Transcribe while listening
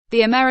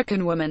The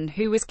American woman,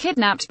 who was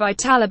kidnapped by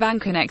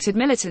Taliban-connected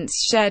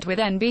militants, shared with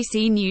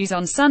NBC News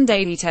on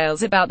Sunday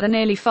details about the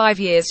nearly 5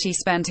 years she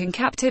spent in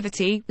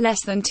captivity,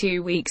 less than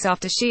 2 weeks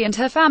after she and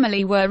her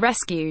family were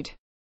rescued.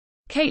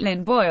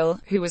 Caitlin Boyle,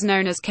 who was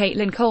known as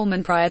Caitlin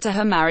Coleman prior to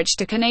her marriage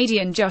to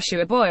Canadian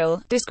Joshua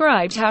Boyle,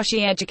 described how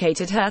she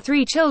educated her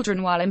 3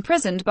 children while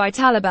imprisoned by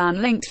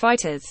Taliban-linked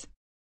fighters.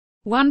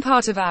 "One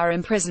part of our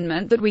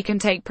imprisonment that we can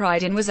take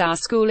pride in was our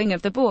schooling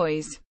of the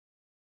boys.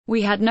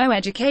 We had no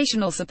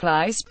educational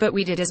supplies, but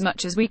we did as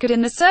much as we could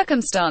in the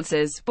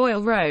circumstances,"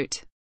 Boyle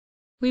wrote.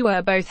 "We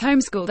were both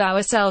homeschooled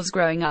ourselves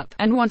growing up,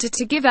 and wanted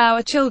to give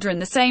our children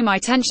the same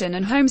attention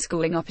and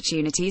homeschooling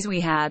opportunities we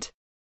had."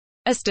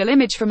 A still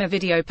image from a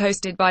video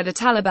posted by the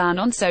Taliban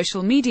on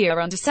social media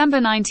on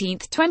December 19,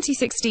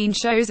 2016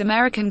 shows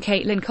American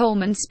Caitlin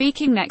Coleman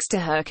speaking next to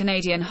her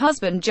Canadian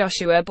husband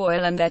Joshua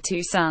Boyle and their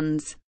 2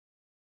 sons.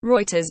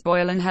 Reuters.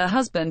 Boyle and her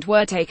husband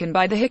were taken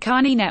by the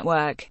Haqqani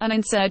Network, an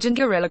insurgent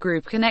guerrilla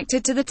group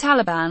connected to the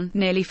Taliban,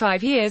 nearly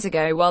 5 years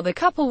ago while the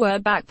couple were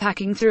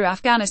backpacking through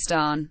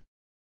Afghanistan.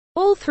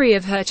 All 3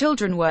 of her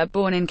children were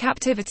born in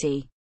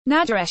captivity.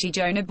 Najareshi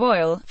Jonah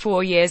Boyle,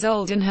 4 years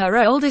old and her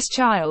oldest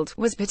child,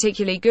 was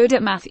particularly good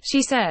at math,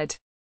 she said.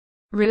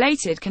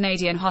 Related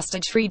Canadian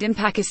hostage freed in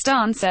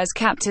Pakistan says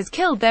captors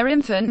killed their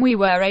infant. "We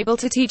were able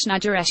to teach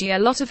Najareshi a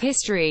lot of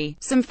history,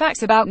 some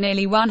facts about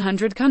nearly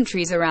 100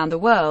 countries around the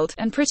world,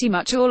 and pretty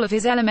much all of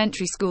his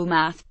elementary school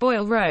math,"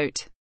 Boyle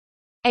wrote.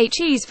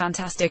 He's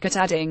fantastic at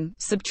adding,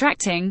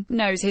 subtracting,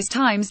 knows his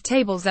times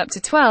tables up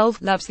to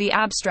 12, loves the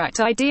abstract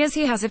ideas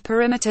he has of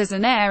perimeters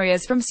and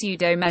areas from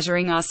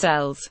pseudo-measuring our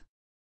cells.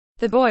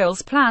 The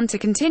Boyles plan to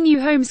continue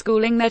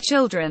homeschooling their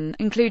children,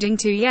 including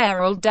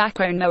 2-year-old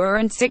Daquan Noah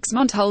and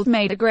 6-month-old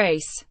Maida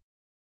Grace.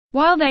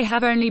 While they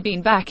have only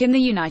been back in the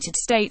United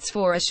States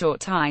for a short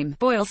time,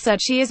 Boyle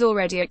said she is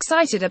already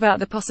excited about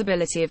the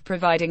possibility of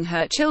providing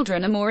her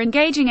children a more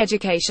engaging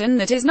education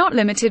that is not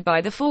limited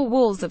by the 4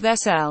 walls of their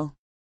cell.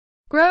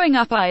 "Growing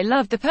up, I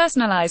loved the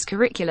personalized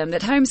curriculum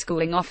that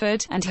homeschooling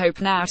offered, and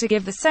hope now to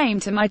give the same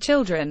to my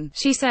children,"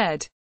 she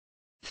said.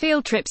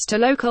 Field trips to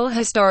local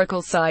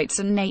historical sites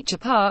and nature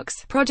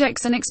parks,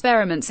 projects and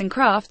experiments in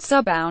crafts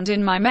abound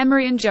in my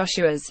memory and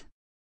Joshua's.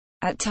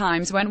 At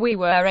times when we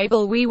were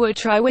able, we would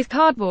try with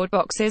cardboard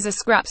boxes or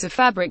scraps of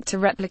fabric to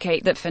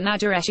replicate that for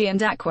Najareshi and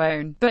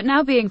Daquan, but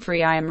now being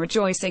free I am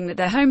rejoicing that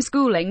their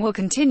homeschooling will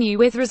continue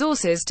with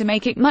resources to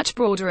make it much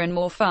broader and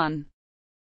more fun.